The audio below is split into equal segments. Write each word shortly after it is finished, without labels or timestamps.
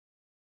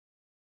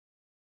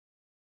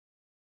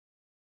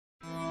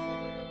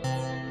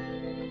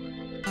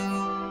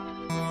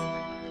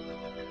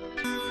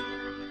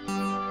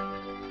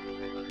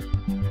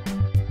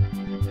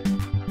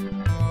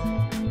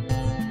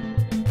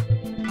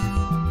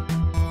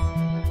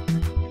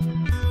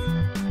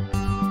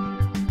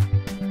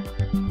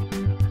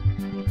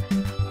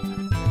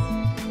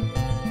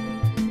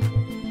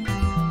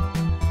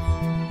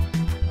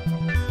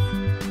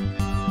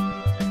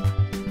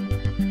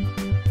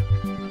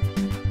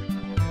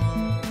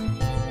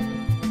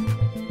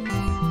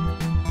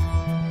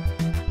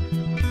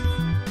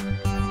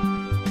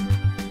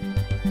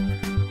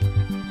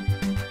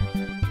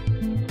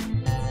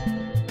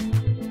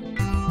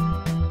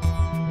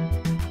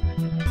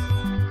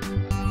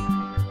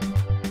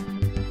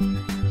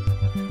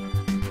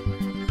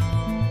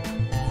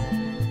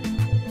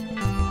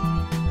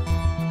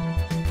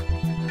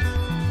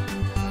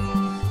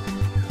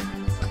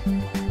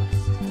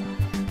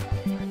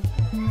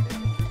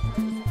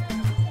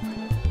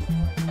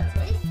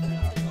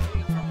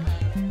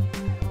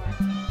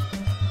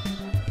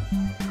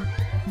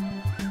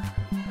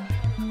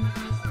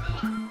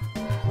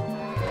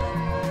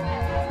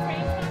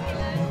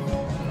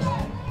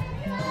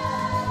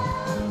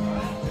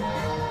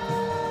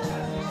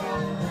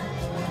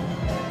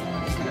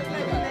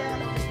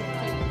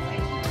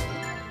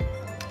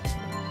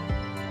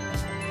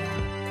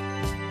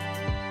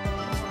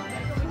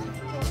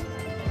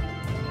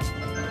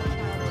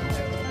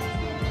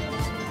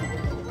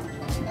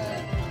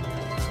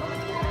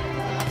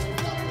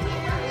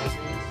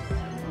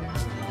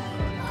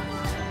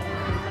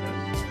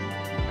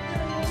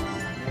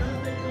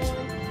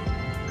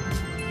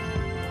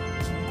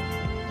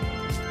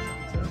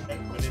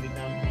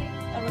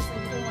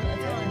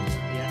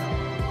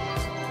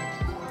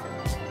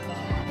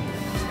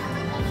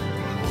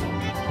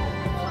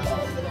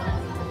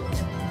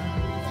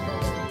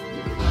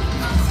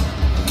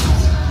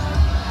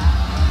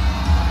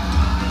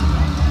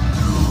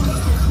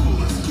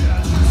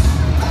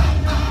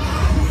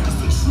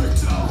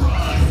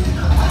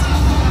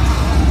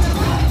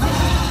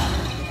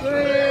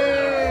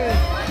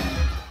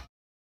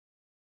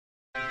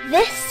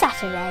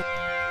Saturday.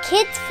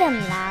 Kids Film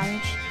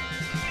Lounge.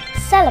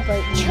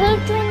 Celebrate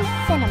children's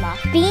cinema.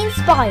 Be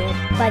inspired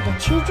by the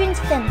Children's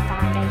Film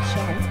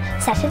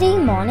Foundation's Saturday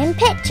Morning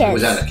Pictures. It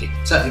was anarchy.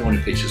 Saturday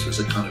Morning Pictures was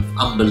a kind of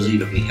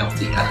unbelievably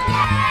healthy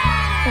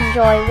anarchy.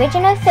 Enjoy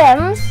original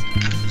films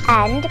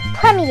and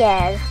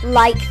premieres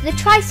like The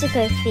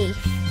Tricycle Thief.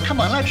 Come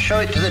on, let's show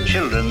it to the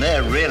children.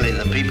 They're really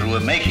the people we're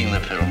making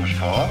the films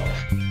for.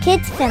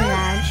 Kids Film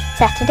Lounge,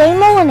 Saturday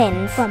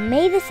mornings from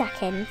May the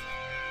 2nd.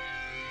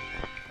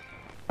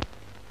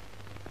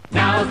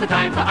 Now's the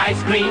time for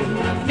ice cream.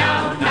 Now.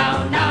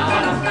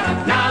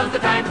 Now's the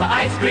time for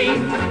ice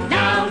cream.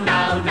 Now.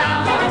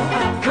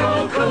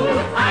 Cool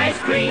ice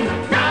cream.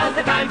 Now's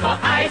the time for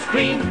ice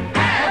cream.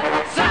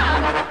 Have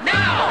some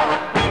now.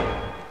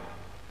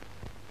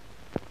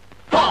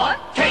 For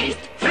taste,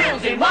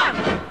 thrills in one.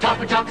 Top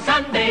and chocolate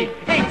sundae.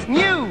 It's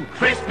new.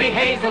 Crispy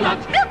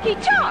hazelnuts. Milky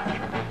chalk.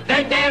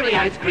 Then dairy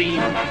ice cream.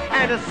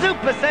 And a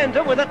super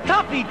center with a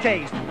toffee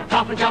taste.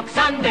 Top and chocolate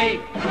sundae.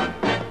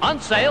 On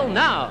sale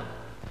now.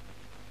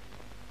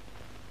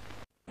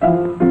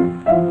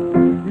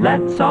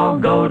 Let's all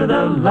go to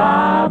the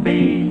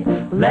lobby.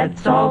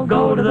 Let's all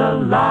go to the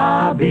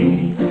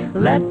lobby.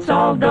 Let's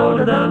all go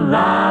to the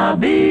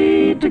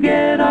lobby to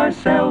get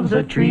ourselves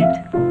a treat.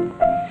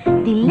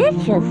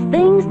 Delicious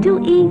things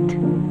to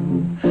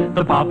eat.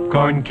 The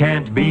popcorn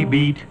can't be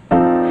beat.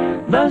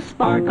 The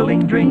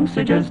sparkling drinks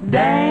are just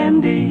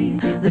dandy.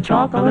 The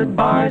chocolate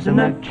bars and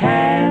the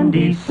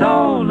candy.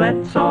 So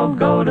let's all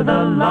go to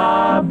the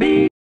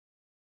lobby.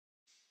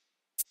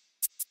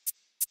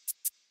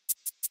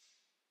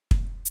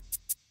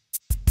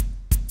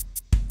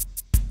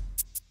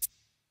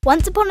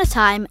 Once upon a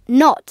time,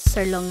 not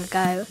so long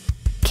ago,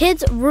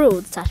 kids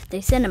ruled Saturday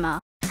cinema,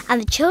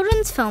 and the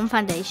Children's Film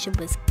Foundation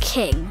was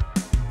king.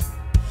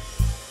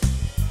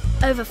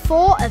 Over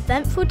 4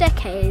 eventful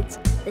decades,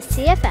 the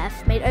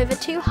CFF made over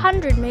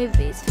 200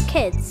 movies for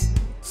kids,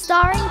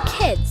 starring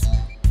kids,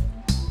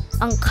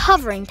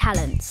 uncovering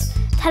talents,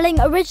 telling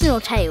original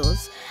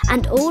tales,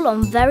 and all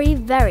on very,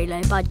 very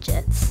low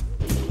budgets.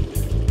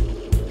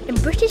 In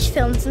British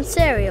films and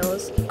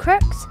serials,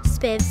 crooks,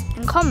 spivs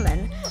and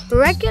conmen were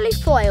regularly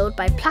foiled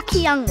by plucky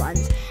young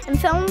ones in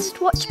films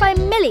watched by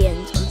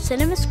millions on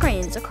cinema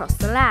screens across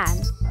the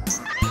land.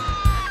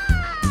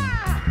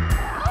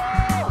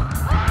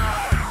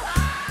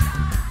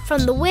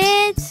 From the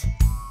weird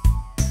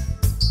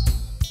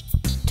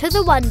to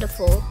the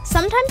wonderful,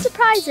 sometimes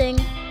surprising,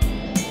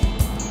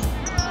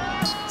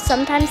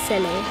 sometimes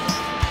silly,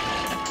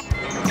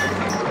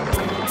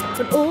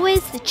 but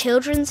always the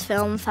Children's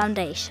Film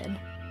Foundation.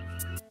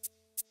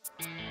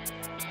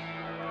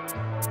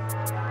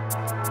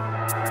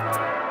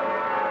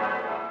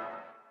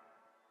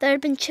 There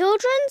had been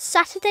children's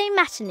Saturday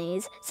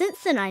matinees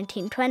since the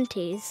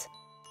 1920s.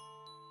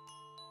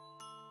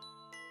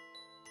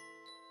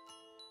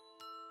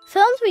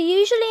 Films were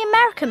usually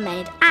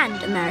American-made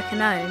and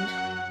American-owned.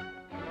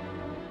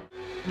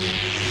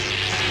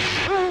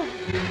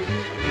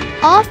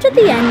 After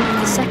the end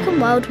of the Second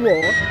World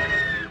War,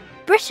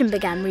 Britain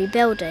began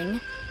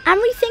rebuilding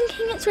and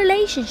rethinking its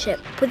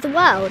relationship with the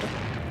world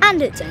and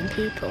its own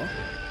people.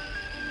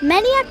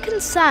 Many had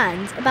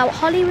concerns about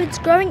Hollywood's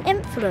growing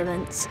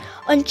influence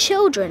on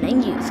children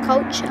and youth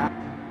culture.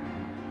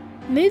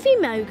 Movie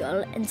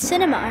mogul and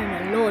cinema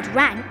owner Lord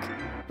Rank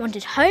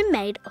wanted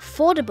homemade,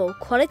 affordable,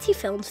 quality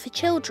films for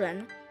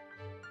children.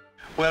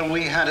 Well,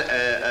 we had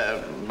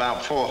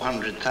about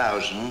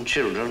 400,000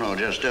 children, or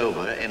just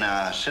over, in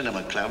our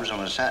cinema clubs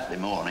on a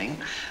Saturday morning,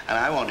 and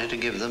I wanted to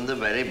give them the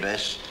very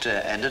best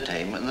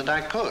entertainment that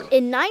I could.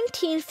 In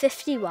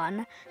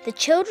 1951, the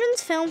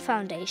Children's Film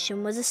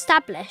Foundation was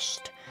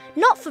established,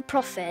 not for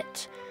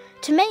profit,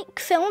 to make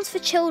films for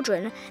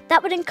children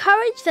that would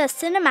encourage their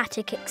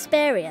cinematic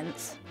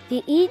experience.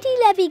 The Edie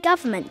Levy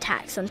government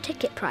tax on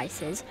ticket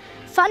prices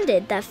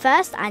funded their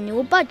first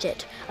annual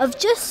budget of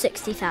just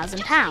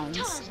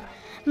 £60,000.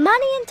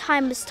 Money and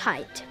time was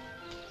tight.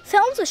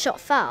 Films were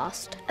shot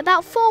fast,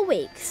 about 4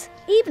 weeks,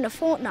 even a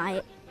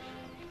fortnight.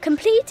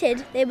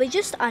 Completed, they were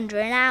just under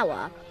an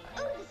hour.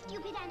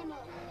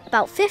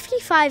 About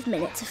 55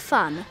 minutes of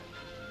fun.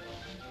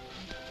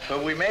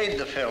 Well, we made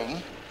the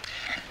film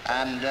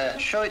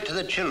and show it to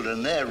the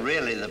children. They're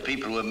really the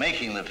people we're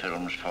making the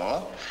films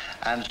for.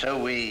 And so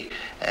we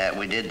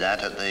did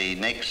that at the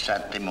next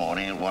Saturday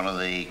morning at one of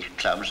the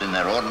clubs in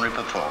their ordinary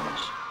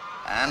performance.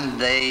 And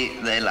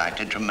they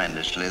liked it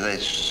tremendously. They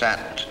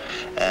sat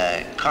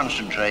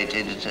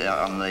concentrated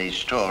on the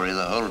story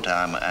the whole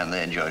time, and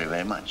they enjoyed it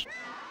very much.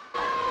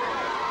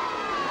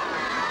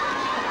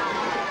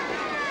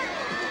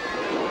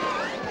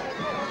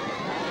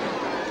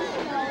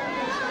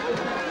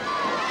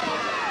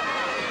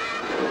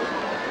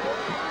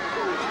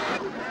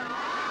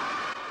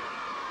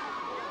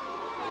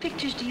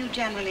 Pictures do you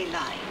generally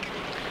like?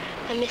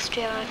 A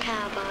mystery or a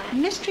cowboy. A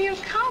mystery or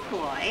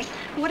cowboy?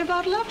 What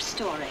about love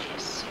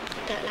stories?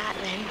 Don't like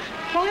them.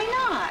 Why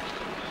not?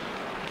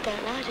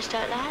 Don't know, I just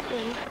don't like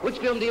them. Which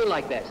film do you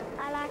like best?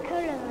 I like all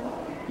of them.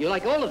 You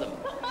like all of them?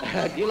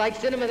 Do you like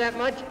cinema that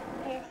much?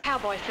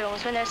 cowboy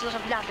films when there's a lot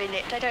of love in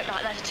it. They don't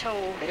like that at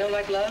all. They don't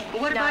like love?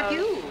 Well, what about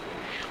you?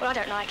 Well, I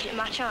don't like it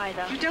much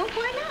either. You don't?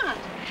 Why not?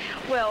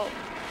 Well,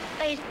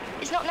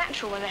 it's not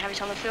natural when they have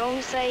it on the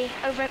films. They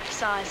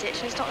overemphasise it,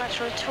 and it's not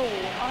natural at all.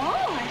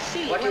 Oh, I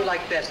see. What do you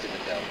like best in the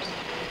films?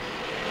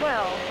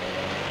 Well,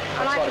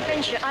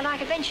 I like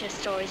adventure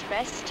stories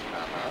best.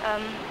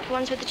 The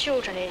ones with the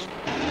children in.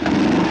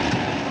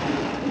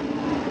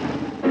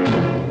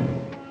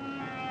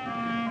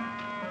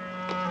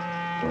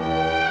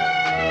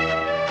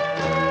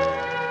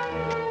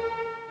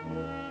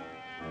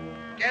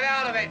 Get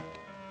out of it.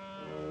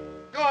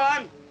 Go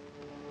on.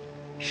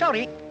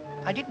 Sorry,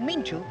 I didn't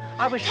mean to.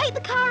 I was... Take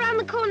the car around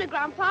the corner,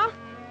 Grandpa.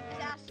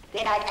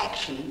 They like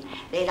action.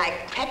 They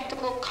like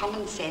practical,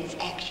 common sense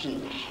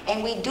action.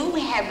 And we do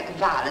have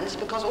violence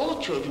because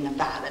all children are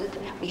violent.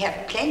 We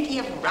have plenty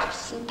of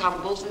roughs and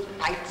tumbles and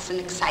fights and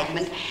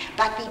excitement,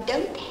 but we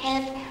don't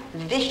have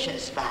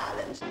vicious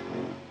violence.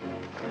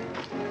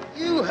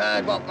 You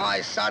heard what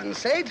my son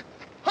said.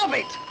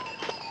 Hobbit!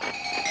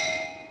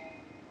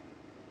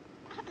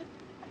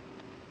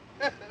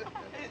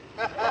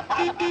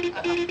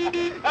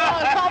 Oh,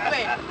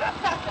 Hobbit!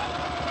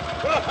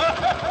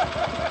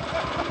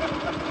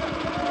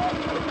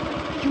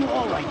 You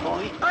all right,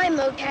 boy? I'm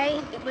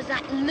okay. It was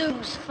that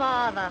Lou's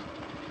father.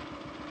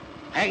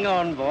 Hang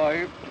on,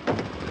 boy.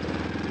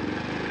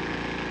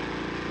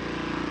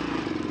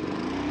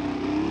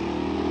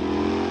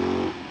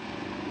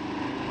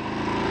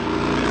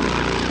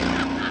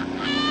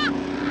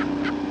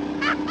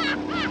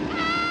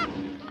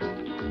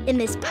 In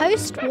this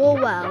post-war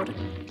world,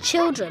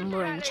 children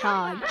were in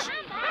charge.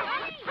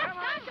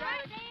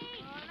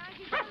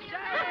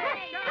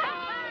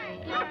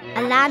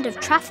 A land of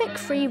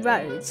traffic-free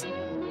roads.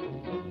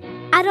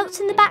 Adults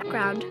in the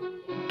background,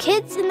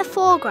 kids in the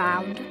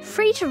foreground,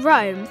 free to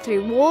roam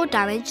through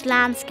war-damaged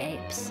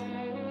landscapes.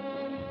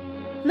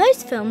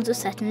 Most films were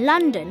set in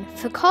London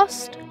for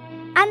cost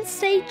and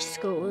stage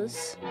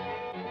schools.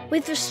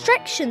 With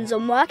restrictions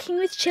on working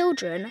with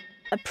children,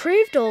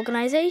 approved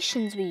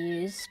organisations were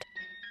used,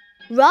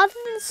 rather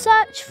than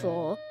search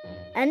for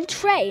and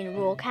train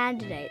raw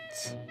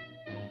candidates.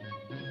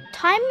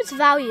 Time was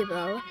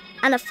valuable,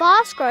 and a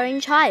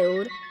fast-growing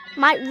child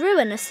might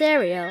ruin a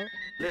serial.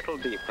 A little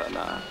deeper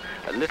now,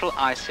 a little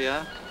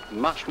icier,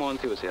 much more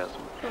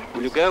enthusiasm.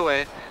 Will you go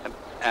away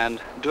and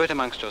do it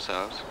amongst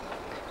yourselves,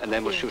 and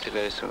then we'll shoot it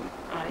very soon.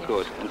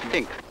 Good, and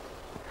think.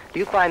 Do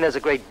you find there's a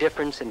great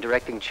difference in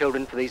directing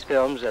children for these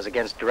films as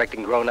against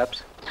directing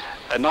grown-ups?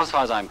 Not as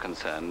far as I'm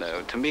concerned,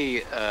 no. To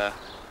me,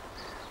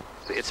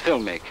 it's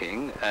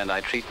filmmaking, and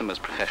I treat them as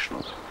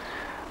professionals.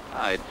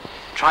 I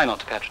try not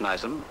to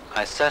patronize them.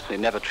 I certainly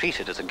never treat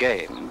it as a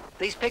game.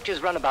 These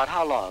pictures run about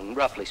how long,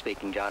 roughly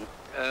speaking, John?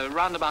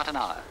 Round about an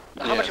hour.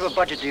 How much of a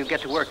budget do you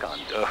get to work on?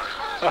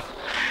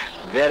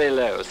 Very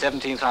low,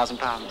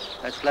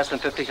 £17,000. That's less than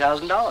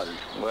 $50,000.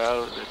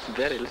 Well, it's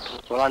very little.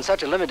 Well, on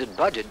such a limited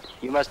budget,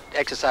 you must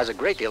exercise a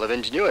great deal of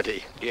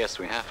ingenuity. Yes,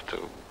 we have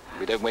to.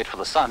 We don't wait for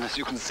the sun, as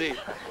you can see.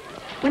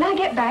 When I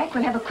get back,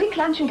 we'll have a quick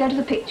lunch and go to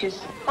the pictures.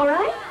 All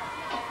right?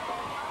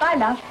 Bye,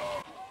 love.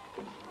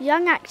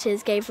 Young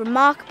actors gave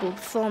remarkable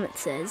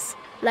performances,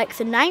 like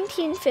the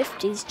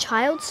 1950s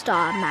child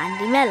star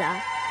Mandy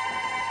Miller.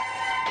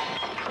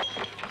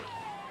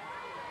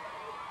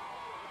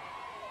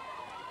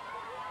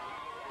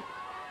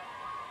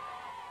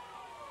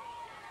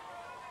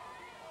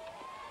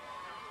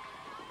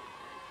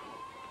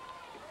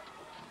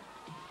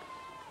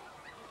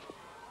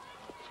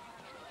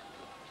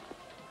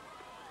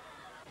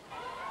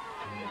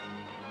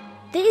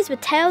 These were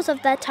tales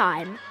of their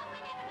time,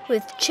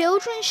 with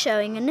children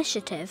showing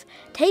initiative,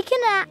 taking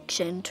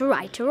action to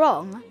right a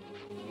wrong.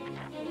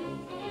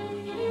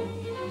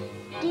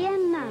 Dear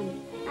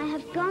Mum, I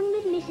have gone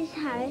with Mrs.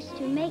 Harris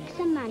to make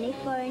some money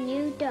for a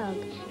new dog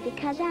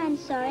because I am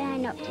sorry I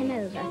knocked him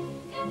over.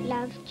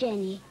 Love,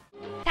 Jenny.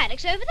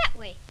 Paddock's over that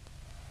way.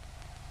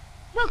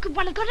 Well, could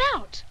one have got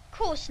out? Of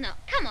course not.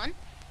 Come on.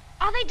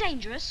 Are they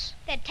dangerous?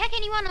 They'd attack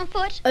anyone on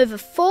foot. Over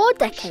 4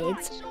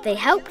 decades, they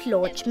helped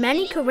launch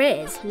many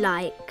careers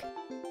like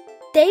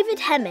David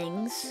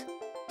Hemmings,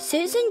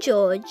 Susan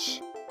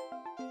George,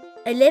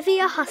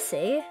 Olivia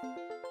Hussey,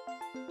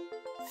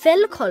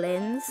 Phil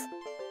Collins,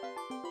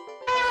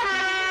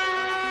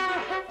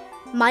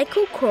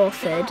 Michael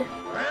Crawford,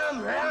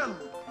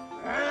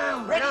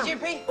 Ready,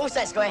 Jippy? All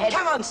sets, go ahead.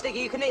 Come on, Sticky,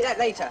 you can eat that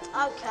later.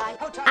 Okay.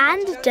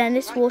 and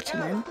Dennis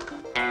Waterman.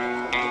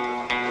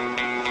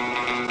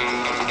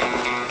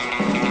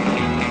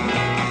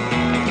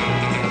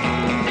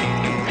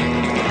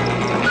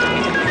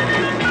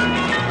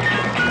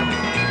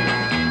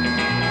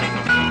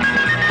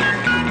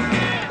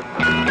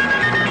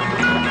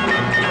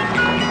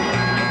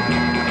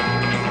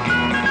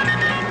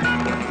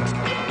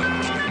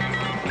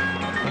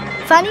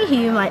 Funny who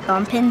you might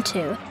bump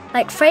into,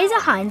 like Fraser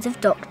Hines of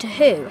Doctor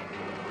Who,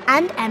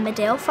 and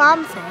Emmerdale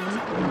farm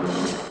fame.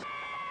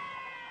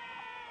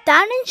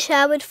 Down in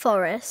Sherwood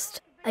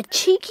Forest, a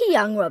cheeky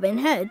young Robin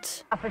Hood.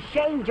 For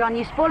shame, John,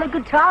 you spoil a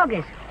good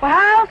target. Well,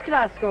 how else could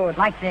I have scored?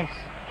 Like this.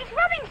 It's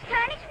Robin's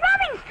turn. It's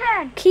Robin's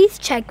turn. Keith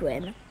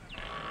Chegwin.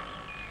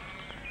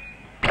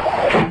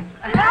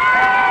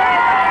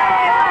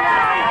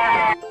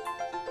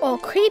 Or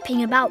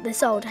creeping about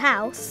this old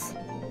house.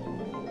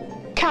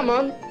 Come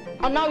on,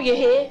 I know you're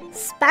here.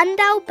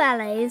 Spandau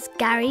Ballet's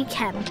Gary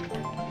Kemp.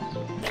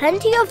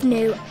 Plenty of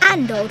new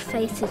and old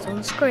faces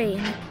on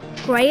screen.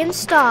 Graham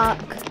Stark,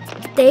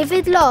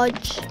 David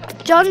Lodge,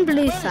 John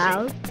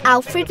Bluthal,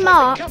 Alfred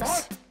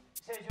Marks,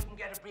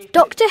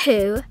 Doctor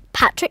Who,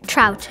 Patrick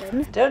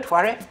Troughton. Don't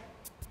worry.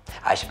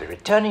 I shall be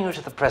returning you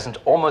to the present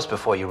almost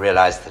before you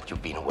realise that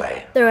you've been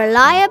away. The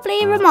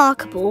reliably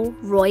remarkable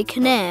Roy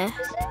Kinnear.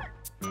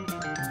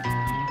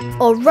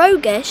 Or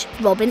roguish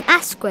Robin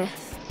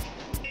Asquith.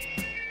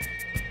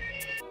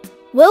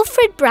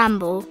 Wilfred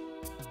Bramble,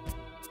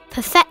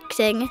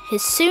 perfecting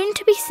his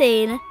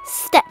soon-to-be-seen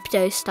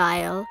Steptoe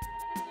style.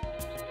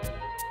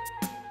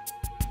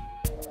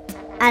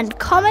 And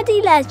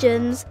comedy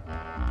legends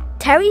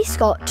Terry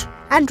Scott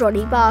and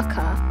Ronnie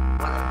Barker.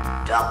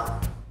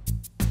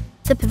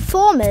 The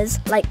performers,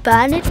 like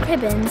Bernard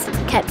Cribbins,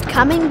 kept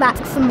coming back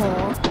for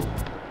more.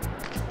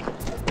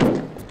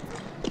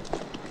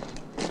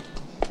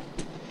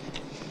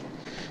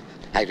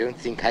 I don't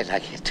think I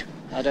like it.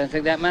 I don't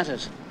think that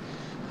matters.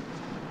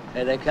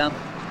 Here they come.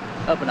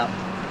 Open up.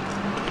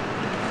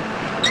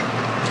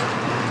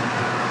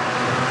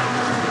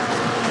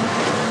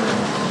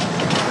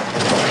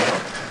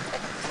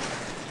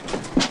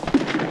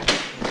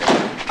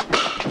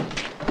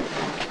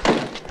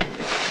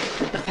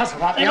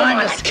 Behind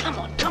us.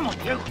 Come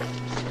on, you.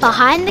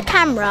 Behind the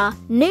camera,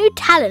 new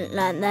talent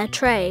learnt their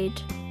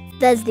trade.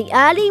 There's the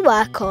early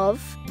work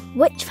of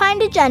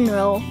Witchfinder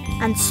General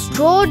and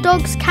Straw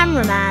Dogs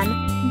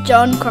cameraman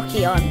John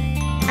Coquillon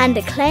and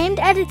acclaimed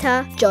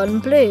editor John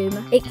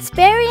Bloom.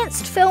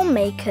 Experienced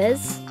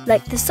filmmakers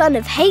like the son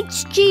of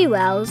H.G.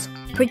 Wells,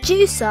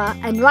 producer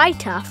and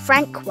writer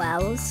Frank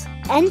Wells,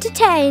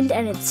 entertained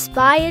and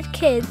inspired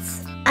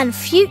kids, and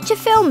future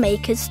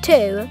filmmakers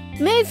too.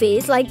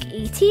 Movies like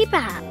E.T.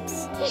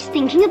 perhaps. He's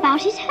thinking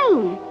about his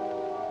home.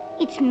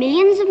 It's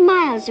millions of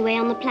miles away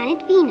on the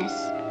planet Venus.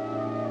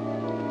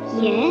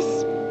 Yes,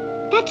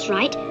 that's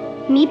right.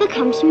 Miba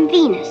comes from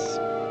Venus.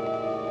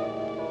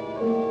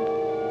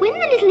 When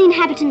the little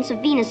inhabitants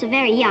of Venus are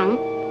very young,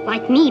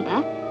 like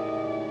Miba,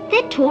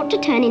 they're taught to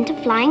turn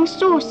into flying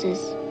saucers.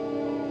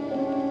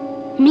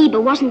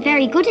 Miba wasn't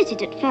very good at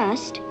it at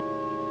first.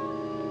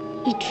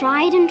 He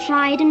tried and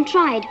tried and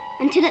tried,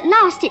 until at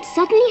last it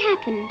suddenly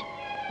happened.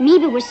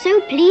 Miba was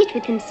so pleased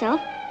with himself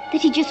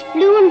that he just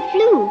flew and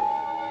flew,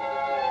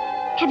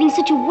 having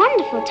such a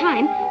wonderful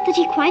time that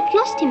he quite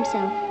lost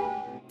himself.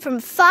 From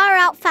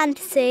far-out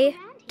fantasy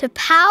to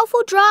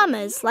powerful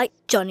dramas like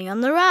Johnny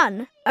on the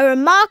Run, a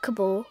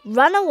remarkable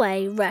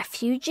runaway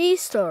refugee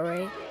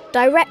story,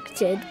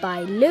 directed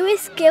by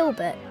Lewis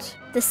Gilbert,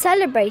 the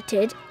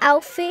celebrated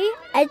Alfie,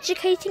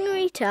 educating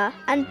Rita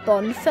and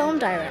Bond film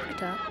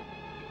director.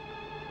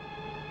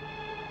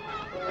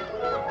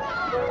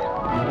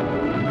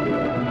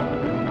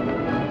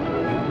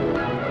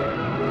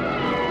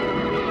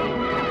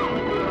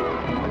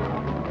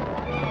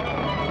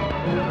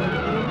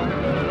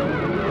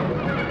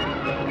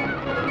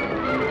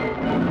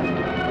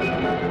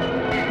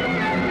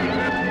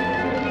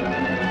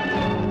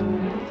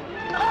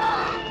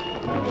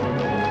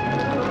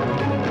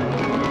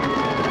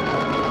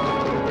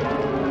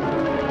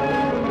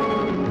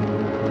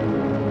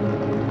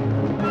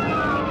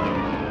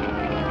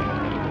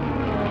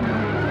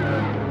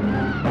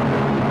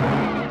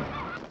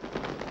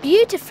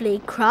 Beautifully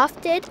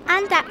crafted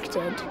and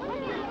acted.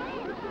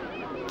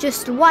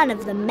 Just one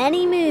of the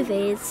many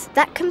movies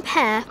that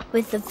compare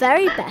with the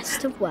very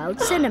best of world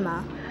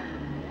cinema.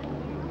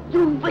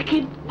 You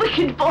wicked,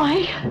 wicked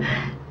boy.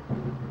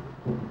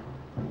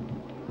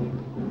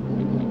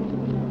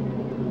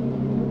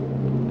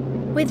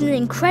 With an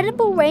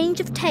incredible range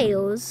of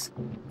tales,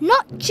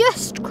 not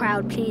just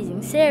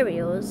crowd-pleasing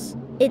serials,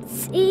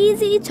 it's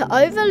easy to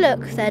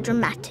overlook their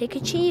dramatic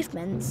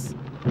achievements.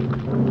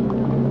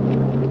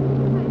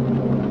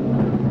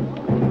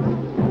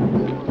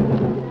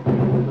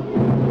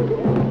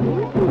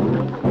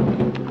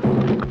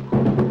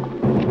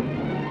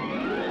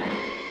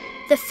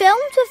 The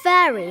films were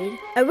varied,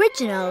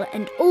 original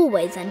and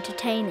always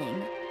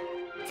entertaining.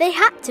 They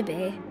had to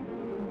be.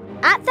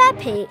 At their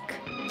peak,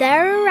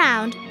 there are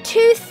around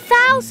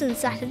 2,000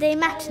 Saturday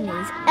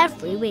matinees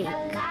every week,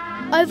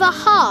 over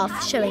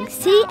half showing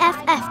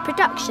CFF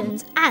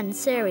productions and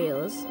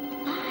serials.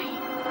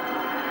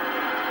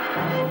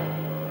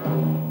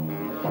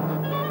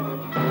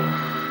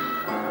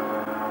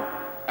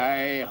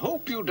 I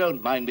hope you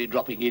don't mind me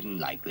dropping in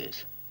like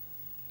this.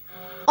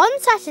 On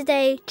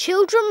Saturday,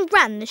 children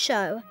ran the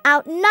show,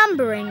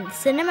 outnumbering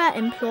cinema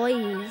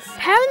employees.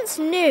 Parents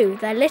knew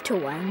their little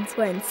ones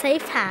were in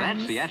safe hands.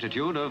 That's the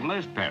attitude of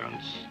most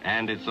parents,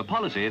 and it's the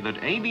policy that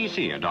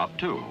ABC adopt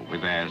too,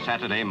 with their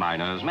Saturday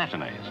miners'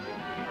 matinees.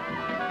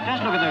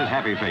 Just look at those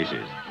happy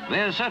faces.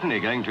 They're certainly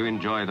going to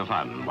enjoy the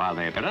fun, while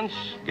their parents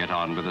get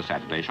on with the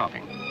Saturday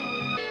shopping.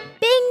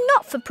 Being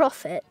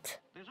not-for-profit,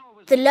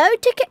 The low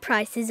ticket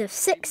prices of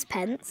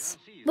 6p,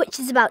 which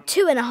is about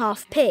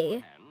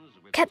 2.5p,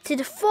 kept it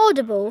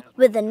affordable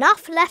with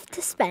enough left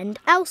to spend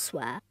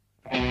elsewhere.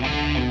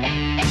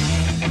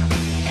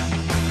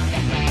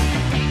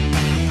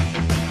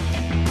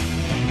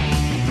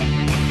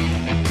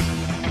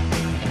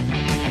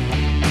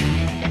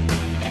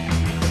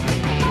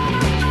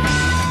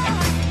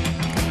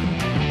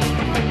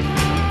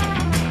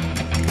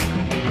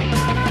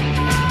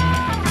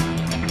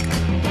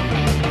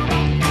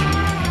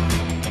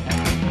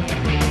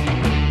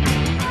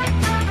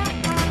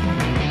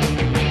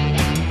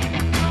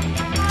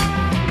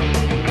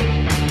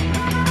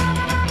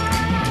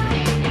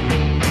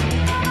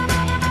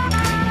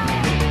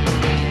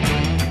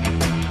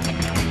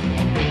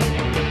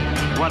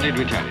 What did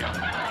we tell you?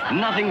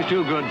 Nothing's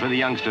too good for the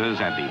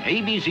youngsters at the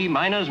ABC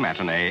Miners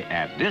Matinee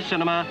at this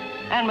cinema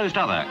and most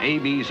other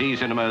ABC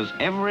cinemas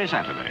every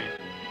Saturday.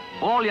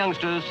 All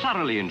youngsters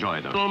thoroughly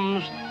enjoy the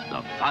films,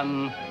 the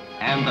fun,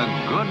 and the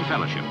good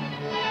fellowship.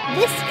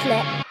 This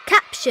clip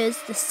captures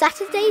the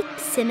Saturday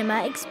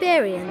cinema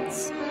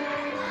experience.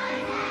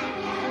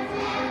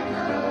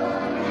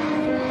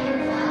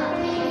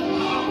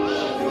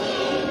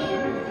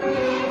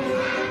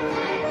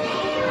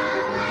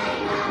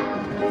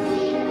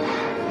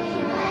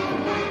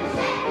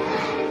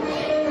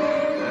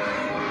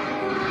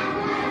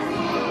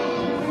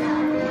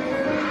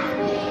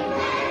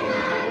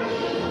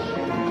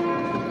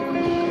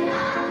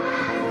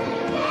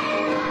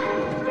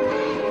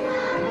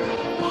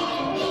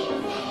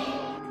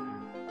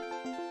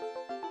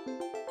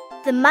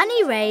 The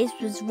money raised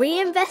was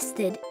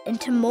reinvested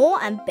into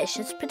more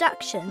ambitious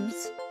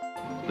productions.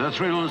 The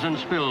thrills and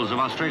spills of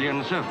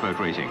Australian surfboat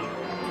racing.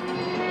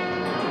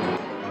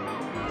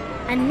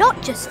 And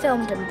not just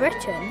filmed in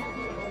Britain.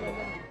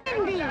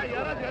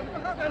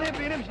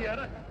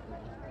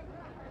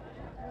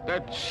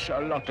 That's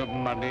a lot of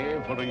money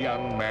for a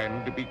young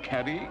man to be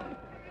carrying.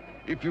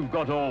 If you've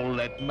got all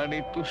that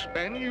money to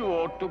spend, you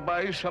ought to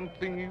buy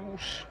something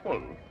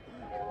useful.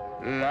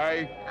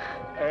 Like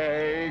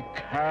a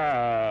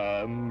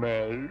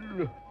camel.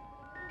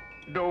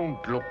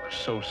 Don't look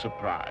so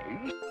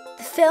surprised.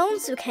 The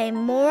films became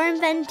more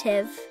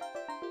inventive.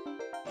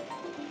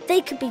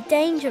 They could be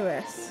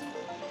dangerous.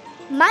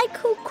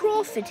 Michael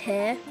Crawford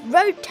here,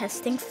 road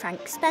testing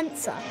Frank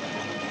Spencer.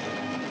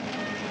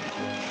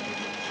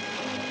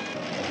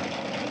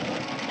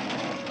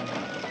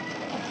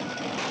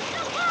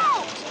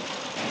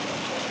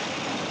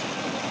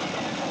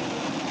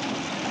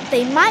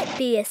 They might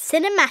be a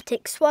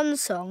cinematic swan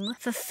song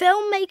for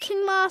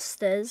filmmaking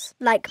masters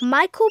like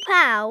Michael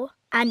Powell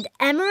and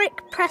Emmerich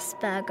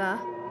Pressburger.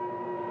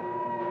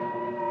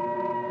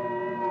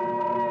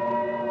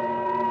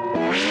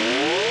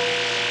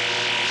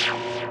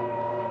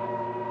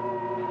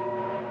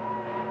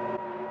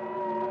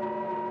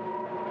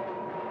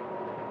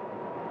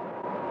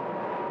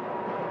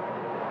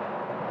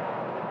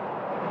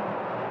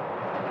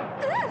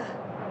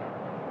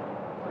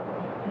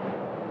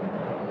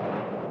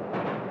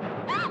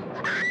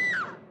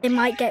 They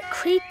might get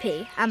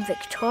creepy and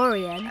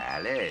Victorian.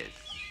 Alice.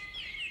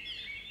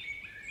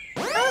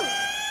 Oh!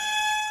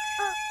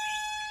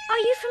 Are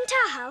you from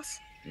Tower House?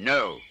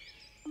 No,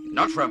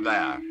 not from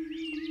there.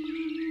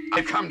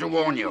 I've come to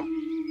warn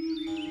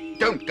you.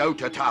 Don't go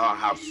to Tower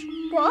House.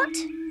 What?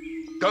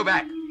 Go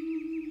back,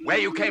 where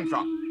you came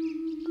from.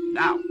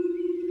 Now.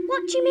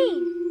 What do you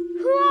mean?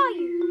 Who are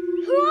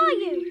you? Who are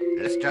you?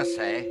 Let's just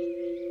say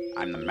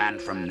I'm the man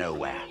from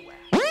nowhere.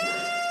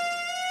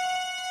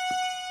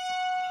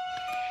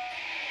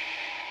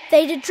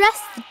 They'd address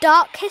the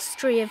dark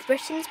history of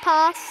Britain's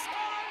past.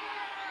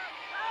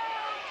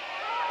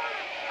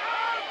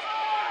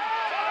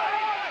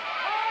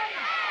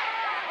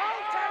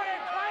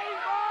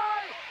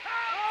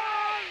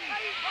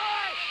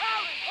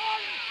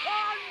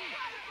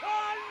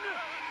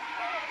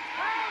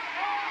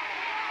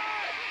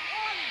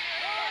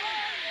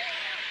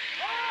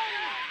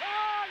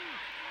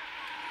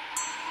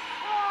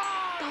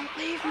 Don't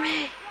leave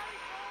me.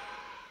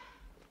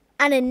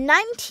 And in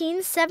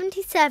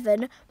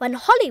 1977, when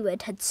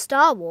Hollywood had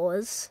Star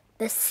Wars,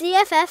 the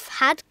CFF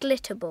had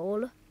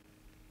Glitterball.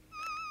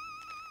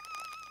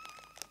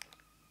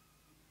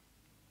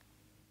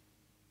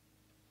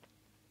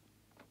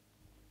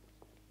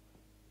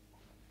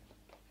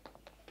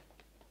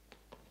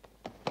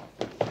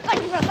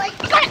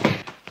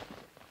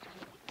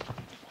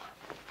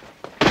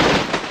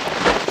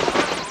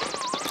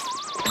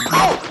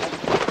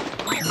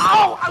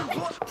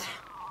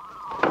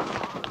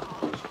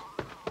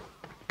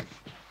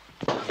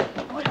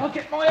 I'll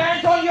get my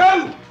hands on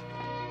you!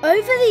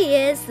 Over the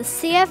years, the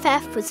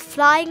CFF was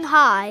flying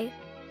high,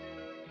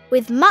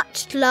 with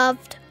much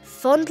loved,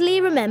 fondly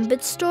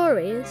remembered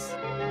stories.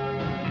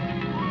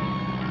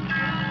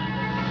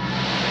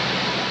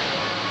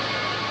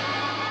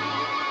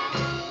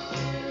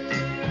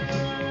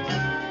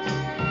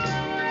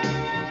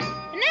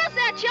 Now's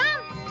that,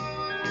 chum!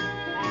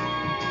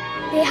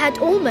 They had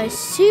almost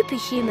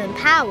superhuman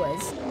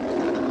powers,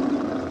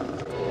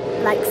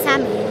 like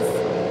Sammy's.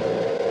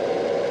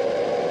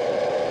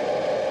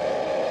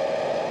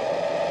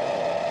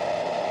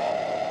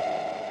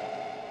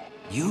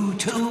 You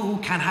too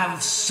can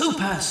have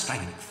super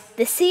strength.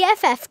 The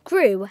CFF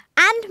grew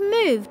and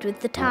moved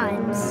with the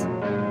times.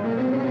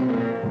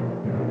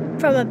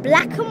 From a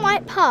black and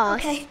white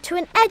past to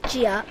an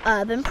edgier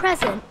urban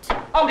present.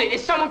 Hold it,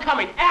 there's someone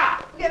coming.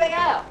 Out! Getting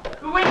out!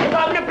 The windows,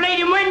 open the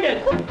bleeding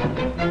windows!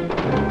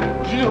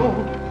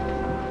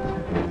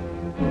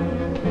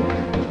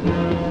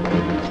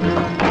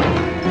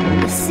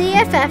 The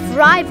CFF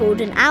rivaled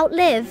and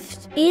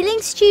outlived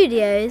Ealing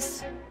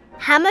Studios,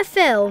 Hammer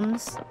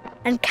Films,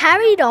 and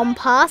carried on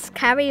past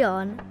Carry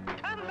On.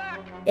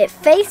 It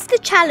faced the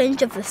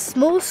challenge of the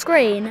small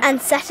screen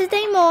and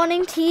Saturday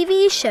morning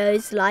TV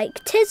shows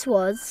like Tis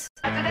Was.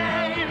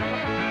 Saturday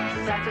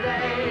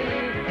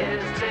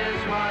is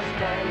Tis Was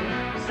Day.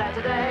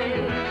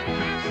 Saturday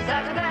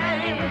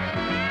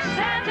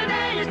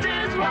is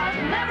Tis Was,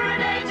 never a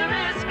day to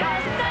miss,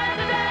 'cause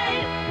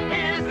Saturday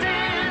is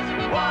Tis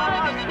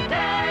Was Day.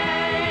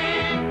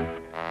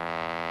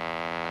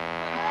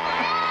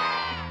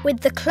 With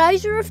the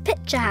closure of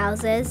picture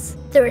houses,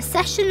 the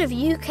recession of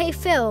UK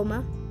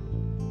film,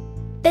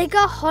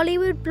 bigger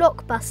Hollywood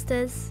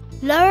blockbusters,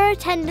 lower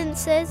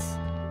attendances,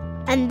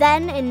 and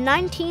then in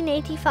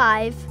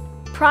 1985,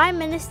 Prime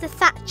Minister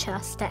Thatcher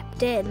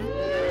stepped in.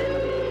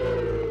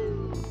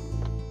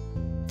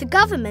 The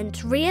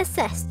government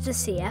reassessed the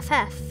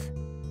CFF.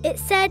 It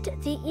said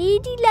the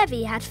ED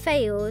levy had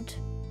failed.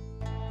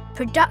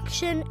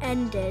 Production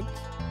ended.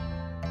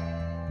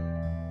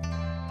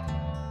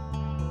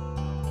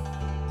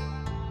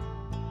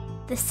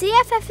 The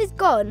CFF is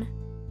gone,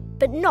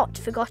 but not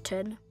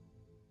forgotten.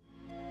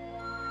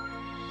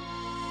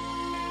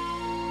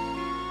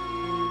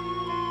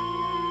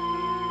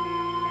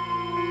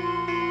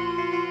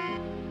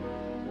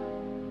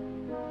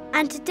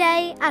 And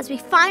today, as we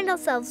find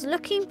ourselves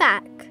looking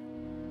back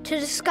to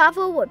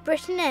discover what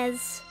Britain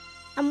is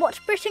and what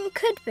Britain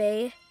could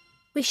be,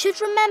 we should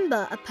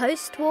remember a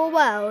post-war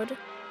world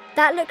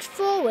that looked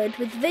forward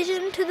with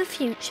vision to the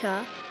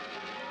future.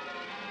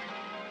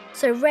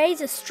 So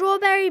raise a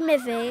strawberry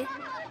mivvy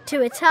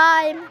to a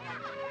time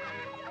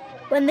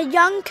when the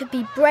young could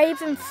be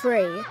brave and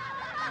free,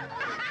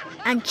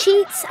 and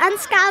cheats and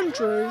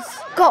scoundrels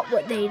got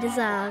what they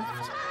deserved.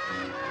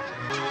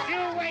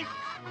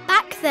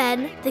 Back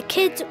then, the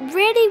kids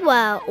really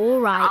were all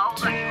right. How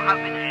that you have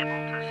been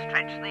able to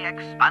stretch the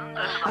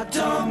expander. I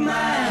don't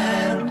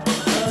mind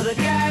the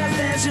guys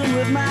dancing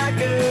with my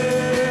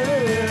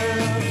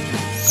girl.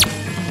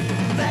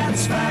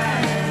 That's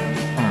fine.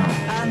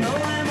 I know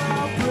them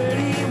all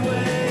pretty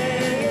well.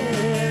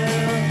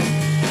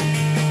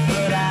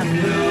 But I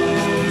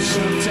know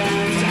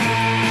sometimes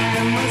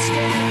I must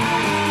get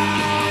out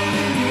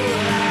in your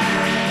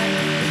line.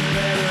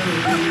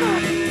 Better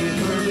leave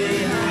her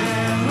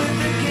behind with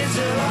the kids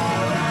are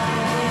alright.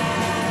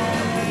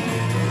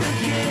 The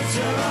kids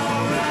are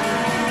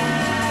alright.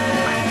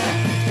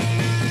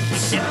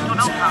 It's to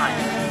no time.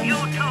 You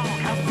too.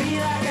 I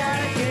feel I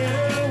gotta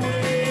get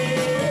away.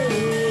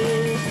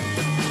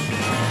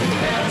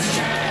 Bells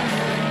chime.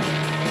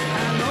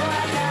 I know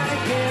I gotta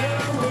get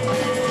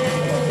away.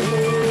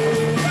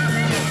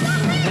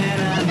 And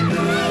I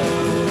know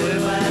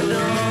if I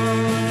don't,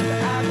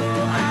 I go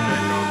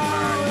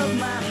out of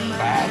my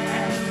mind.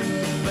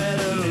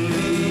 Better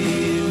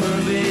leave her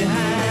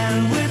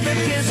behind with the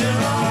kids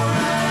are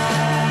alright.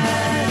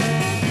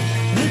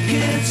 The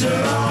kids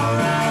are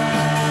alright.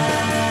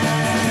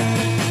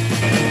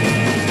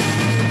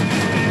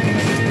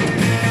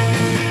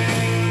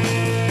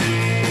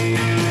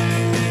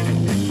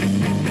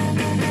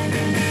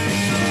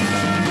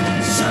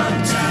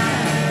 Sometimes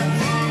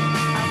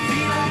I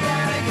feel I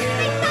gotta get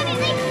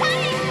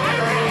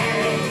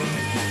away.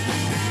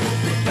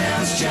 The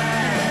bells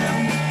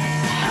chime.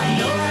 I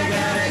know I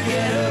gotta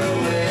get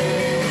away.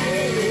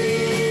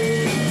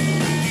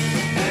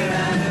 And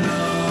I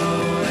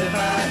know if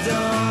I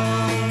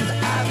don't,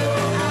 I go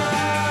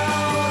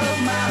out of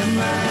my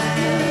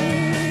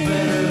mind.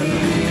 Better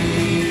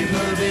leave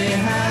her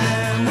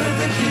behind with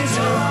the kids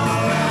are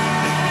alright.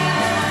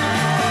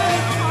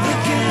 The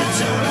kids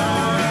are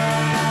alright.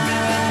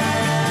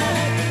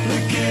 The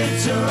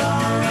kids are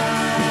alright.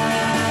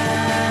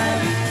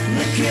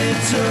 The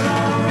kids are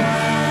alright.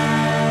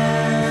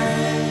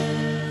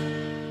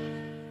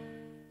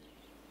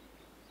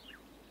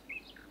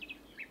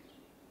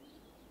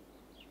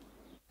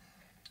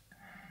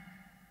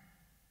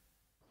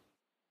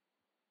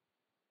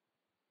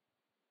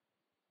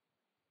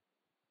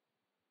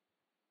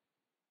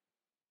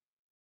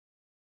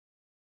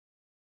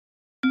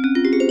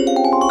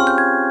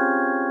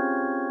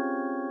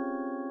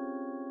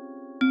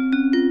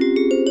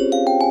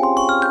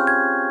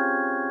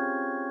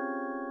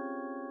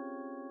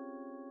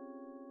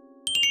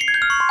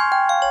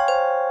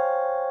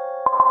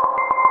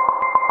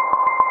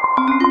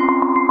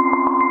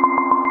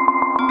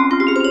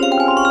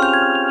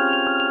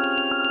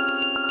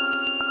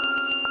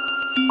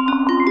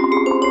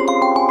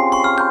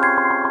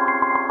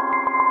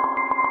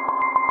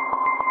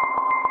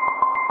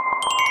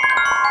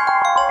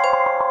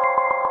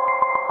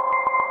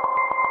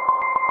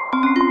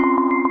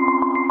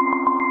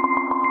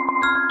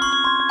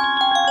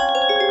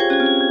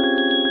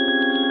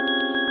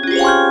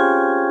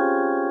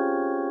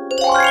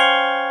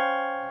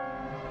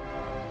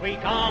 We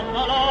come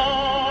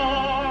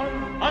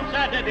along on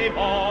Saturday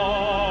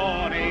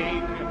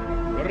morning,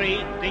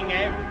 greeting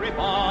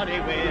everybody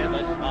with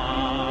a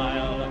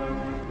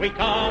smile. We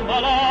come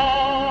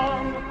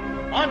along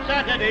on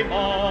Saturday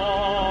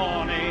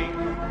morning,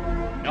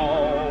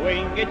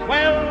 knowing it's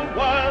well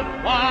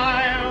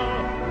worthwhile.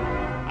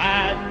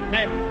 As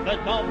members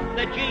of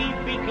the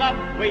GB Club,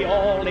 we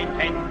all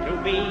intend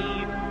to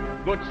be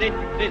good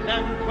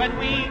citizens when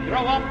we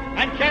grow up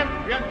and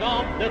champions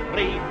of the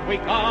free. We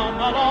come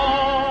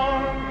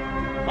along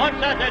on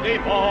Saturday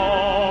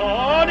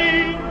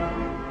morning,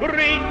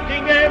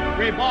 greeting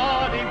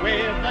everybody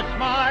with a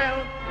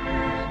smile,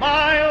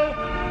 smile,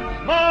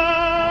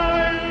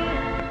 smile,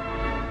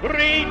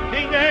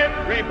 greeting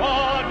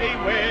everybody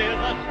with